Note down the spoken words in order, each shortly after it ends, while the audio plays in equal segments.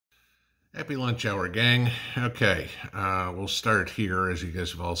Happy lunch hour, gang. Okay, we'll start here. As you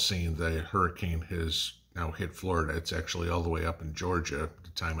guys have all seen, the hurricane has now hit Florida. It's actually all the way up in Georgia at the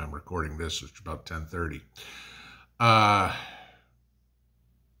time I'm recording this, which is about 10:30.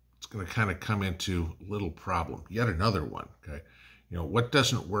 It's going to kind of come into a little problem. Yet another one, okay? You know, what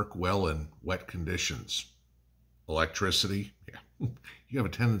doesn't work well in wet conditions? Electricity. Yeah. You have a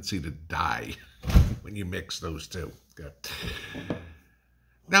tendency to die when you mix those two, okay?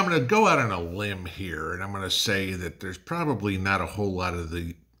 Now I'm going to go out on a limb here, and I'm going to say that there's probably not a whole lot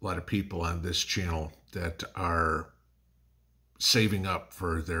of people on this channel that are saving up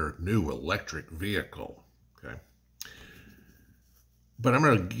for their new electric vehicle. Okay, but I'm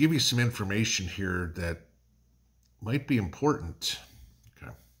going to give you some information here that might be important.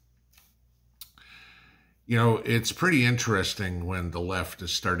 Okay, you know, it's pretty interesting when the left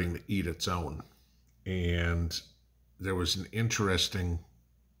is starting to eat its own, and there was an interesting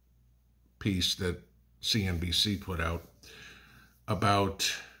piece that CNBC put out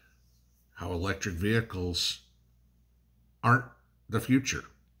about how electric vehicles aren't the future.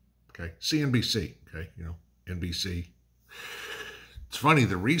 Okay, CNBC, okay, you know, NBC. It's funny,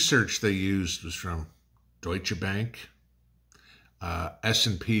 the research they used was from Deutsche Bank,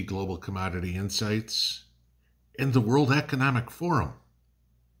 S&P Global Commodity Insights, and the World Economic Forum,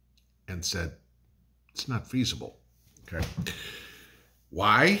 and said it's not feasible. Okay,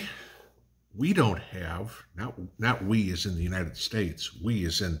 why? We don't have, not we as in the United States, we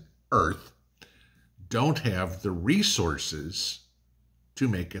as in Earth, don't have the resources to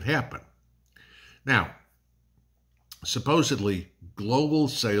make it happen. Now, supposedly, global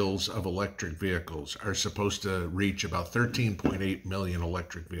sales of electric vehicles are supposed to reach about 13.8 million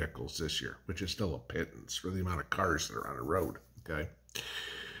electric vehicles this year, which is still a pittance for the amount of cars that are on the road, okay?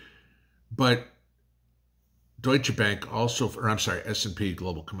 But Deutsche Bank also, or I'm sorry, S&P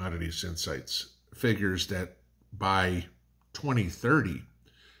Global Commodities Insights figures that by 2030,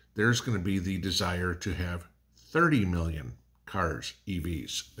 there's going to be the desire to have 30 million cars,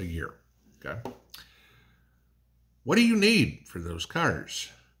 EVs, a year. Okay. What do you need for those cars?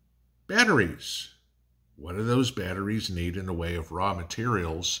 Batteries. What do those batteries need in the way of raw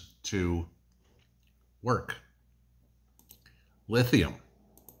materials to work? Lithium.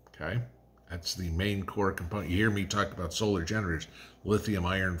 Okay. That's the main core component. You hear me talk about solar generators, lithium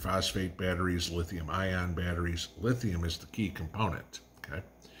iron phosphate batteries, lithium ion batteries. Lithium is the key component, okay?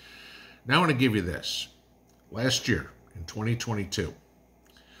 Now I want to give you this. Last year, in 2022,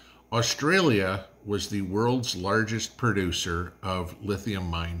 Australia was the world's largest producer of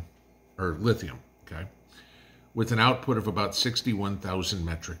lithium, okay, with an output of about 61,000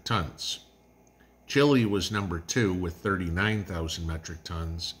 metric tons. Chile was number 2 with 39,000 metric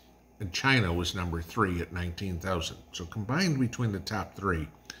tons. And China was number 3 at 19,000. So combined between the top three,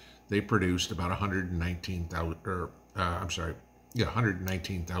 they produced about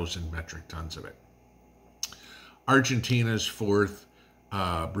 119,000 metric tons of it. Argentina's 4th,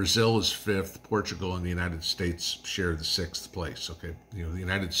 Brazil is 5th, Portugal and the United States share the 6th place. Okay, you know, the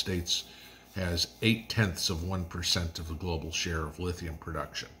United States has 0.8% of the global share of lithium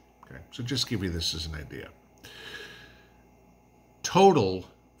production. Okay, so just give you this as an idea. Total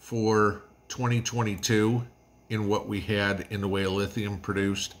for 2022 in what we had in the way of lithium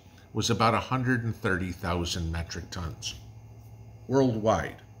produced was about 130,000 metric tons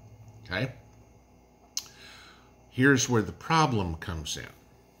worldwide. Okay? Here's where the problem comes in.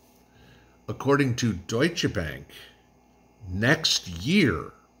 According to Deutsche Bank, next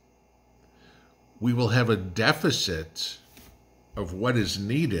year we will have a deficit of what is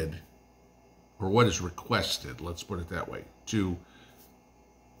needed, or what is requested, let's put it that way, to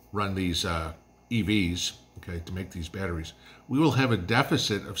run these EVs, okay, to make these batteries. We will have a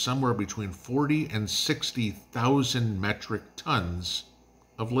deficit of somewhere between 40 and 60,000 metric tons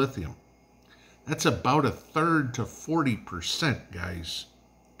of lithium. That's about 1/3 to 40%, guys,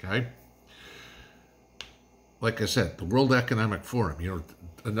 okay? Like I said, the World Economic Forum, you know,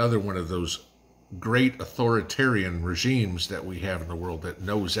 another one of those great authoritarian regimes that we have in the world that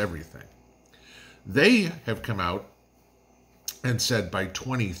knows everything. They have come out and said by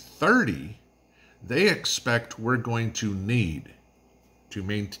 2030, they expect we're going to need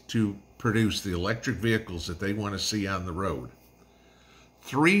to produce the electric vehicles that they want to see on the road.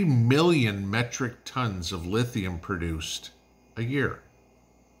 3 million metric tons of lithium produced a year.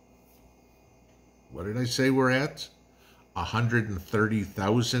 What did I say we're at?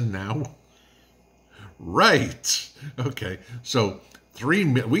 130,000 now? Right. Okay. So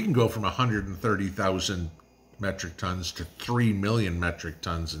we can go from 130,000 metric tons to 3 million metric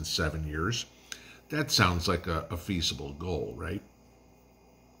tons in 7 years. That sounds like a feasible goal, right?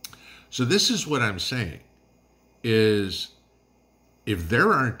 So this is what I'm saying, is if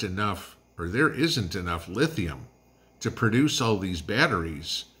there aren't enough, or there isn't enough lithium to produce all these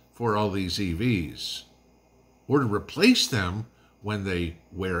batteries for all these EVs, or to replace them when they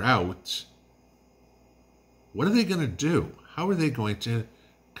wear out, what are they going to do? How are they going to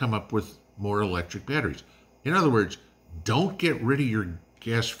come up with more electric batteries? In other words, don't get rid of your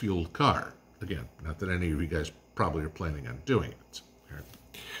gas-fueled car. Again, not that any of you guys probably are planning on doing it. Okay.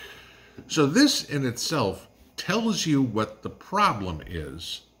 So this in itself tells you what the problem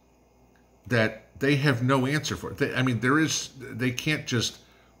is that they have no answer for. They can't just,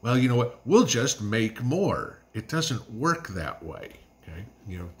 well, you know what, we'll just make more. It doesn't work that way. Okay,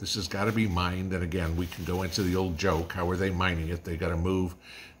 this has got to be mined, and again, we can go into the old joke. How are they mining it? They got to move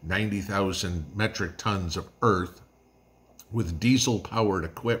 90,000 metric tons of earth with diesel-powered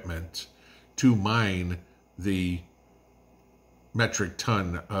equipment to mine the metric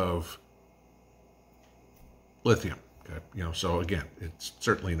ton of lithium. Okay, so again, it's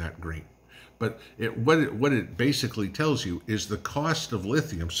certainly not green. But what it basically tells you is the cost of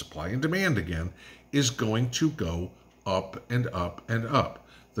lithium, supply and demand again, is going to go up and up and up.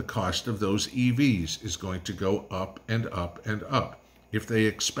 The cost of those EVs is going to go up and up and up. If they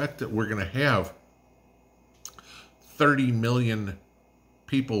expect that we're going to have 30 million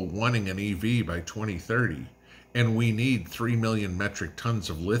people wanting an EV by 2030, and we need 3 million metric tons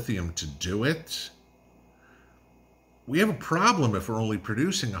of lithium to do it, we have a problem if we're only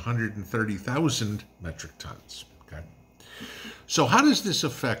producing 130,000 metric tons. Okay. So how does this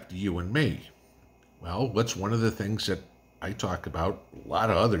affect you and me? Well, what's one of the things that I talk about, a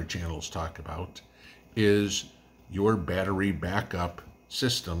lot of other channels talk about, is your battery backup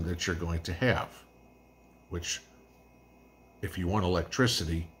system that you're going to have, which, if you want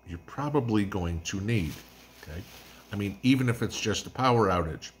electricity, you're probably going to need. Okay, I mean, even if it's just a power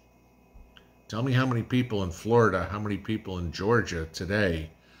outage. Tell me how many people in Florida, how many people in Georgia today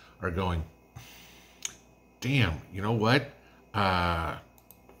are going, damn, you know what?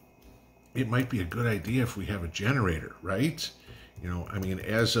 It might be a good idea if we have a generator, right?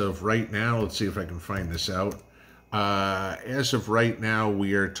 As of right now, let's see if I can find this out. As of right now,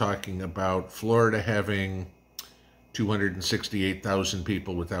 we are talking about Florida having 268,000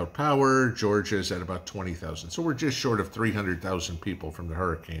 people without power. Georgia's at about 20,000. So we're just short of 300,000 people from the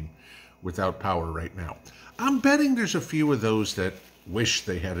hurricane without power right now. I'm betting there's a few of those that wish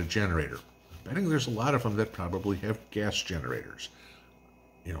they had a generator. I'm betting there's a lot of them that probably have gas generators.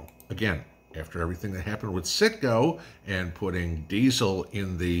 Again, after everything that happened with Citgo and putting diesel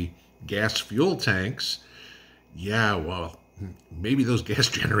in the gas fuel tanks, yeah, well, maybe those gas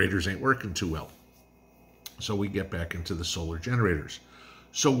generators ain't working too well. So we get back into the solar generators.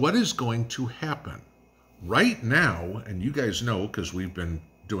 So what is going to happen? Right now, and you guys know because we've been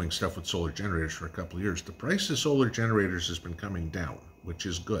doing stuff with solar generators for a couple of years, the price of solar generators has been coming down, which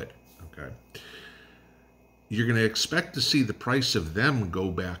is good. Okay. You're going to expect to see the price of them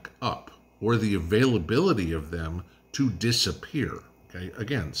go back up, or the availability of them to disappear. Okay,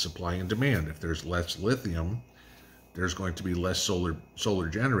 again, supply and demand. If there's less lithium, there's going to be less solar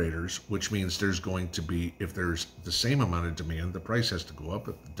generators, which means there's going to be, if there's the same amount of demand, the price has to go up.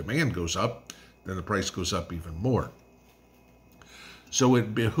 If the demand goes up, then the price goes up even more. So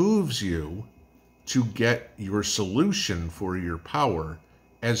it behooves you to get your solution for your power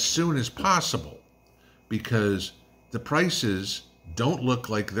as soon as possible, because the prices don't look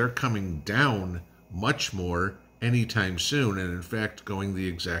like they're coming down much more anytime soon, and in fact going the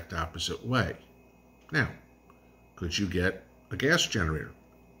exact opposite way. Now, could you get a gas generator?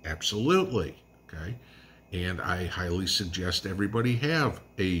 Absolutely. Okay, and I highly suggest everybody have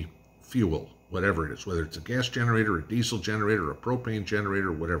a fuel, whatever it is, whether it's a gas generator, a diesel generator, a propane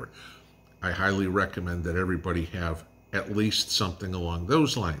generator, whatever. I highly recommend that everybody have at least something along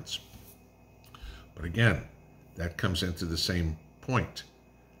those lines. But again, that comes into the same point.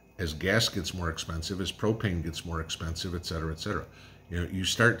 As gas gets more expensive, as propane gets more expensive, et cetera, you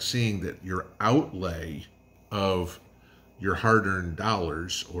start seeing that your outlay of your hard-earned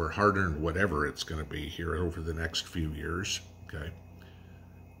dollars, or hard-earned whatever it's going to be here over the next few years, okay,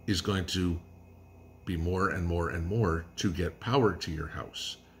 is going to be more and more and more to get power to your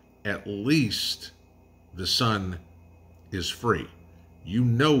house. At least the sun is free. You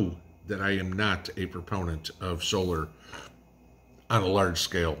know that I am not a proponent of solar on a large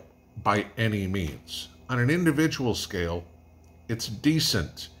scale by any means. On an individual scale, it's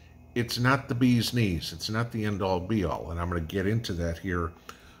decent. It's not the bee's knees. It's not the end-all be-all. And I'm going to get into that here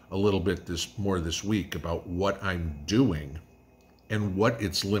a little bit more this week about what I'm doing and what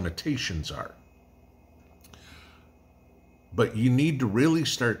its limitations are. But you need to really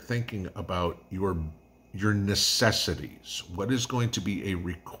start thinking about your necessities. What is going to be a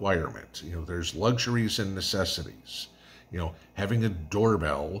requirement? You know, there's luxuries and necessities. You know, having a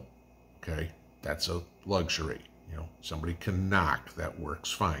doorbell, okay, that's a luxury. You know, somebody can knock, that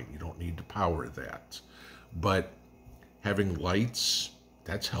works fine. You don't need to power that. But having lights,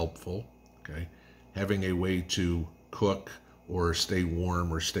 that's helpful, okay? Having a way to cook or stay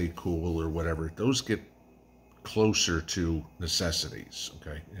warm or stay cool or whatever, those get closer to necessities,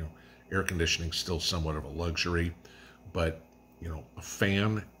 okay? You know, air conditioning is still somewhat of a luxury, but, you know, a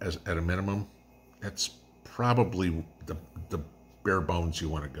fan at a minimum, that's probably the bare bones you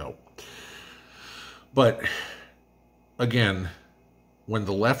want to go. But again, when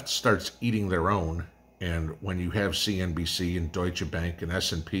the left starts eating their own, and when you have CNBC and Deutsche Bank and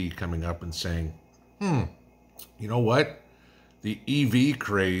S&P coming up and saying, you know what? The EV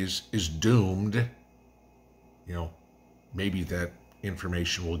craze is doomed. You know, maybe that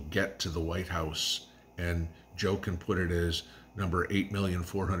information will get to the White House, and Joe can put it as number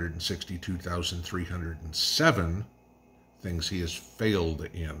 8,462,307 things he has failed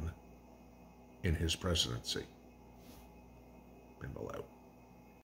in his presidency. Pinball out.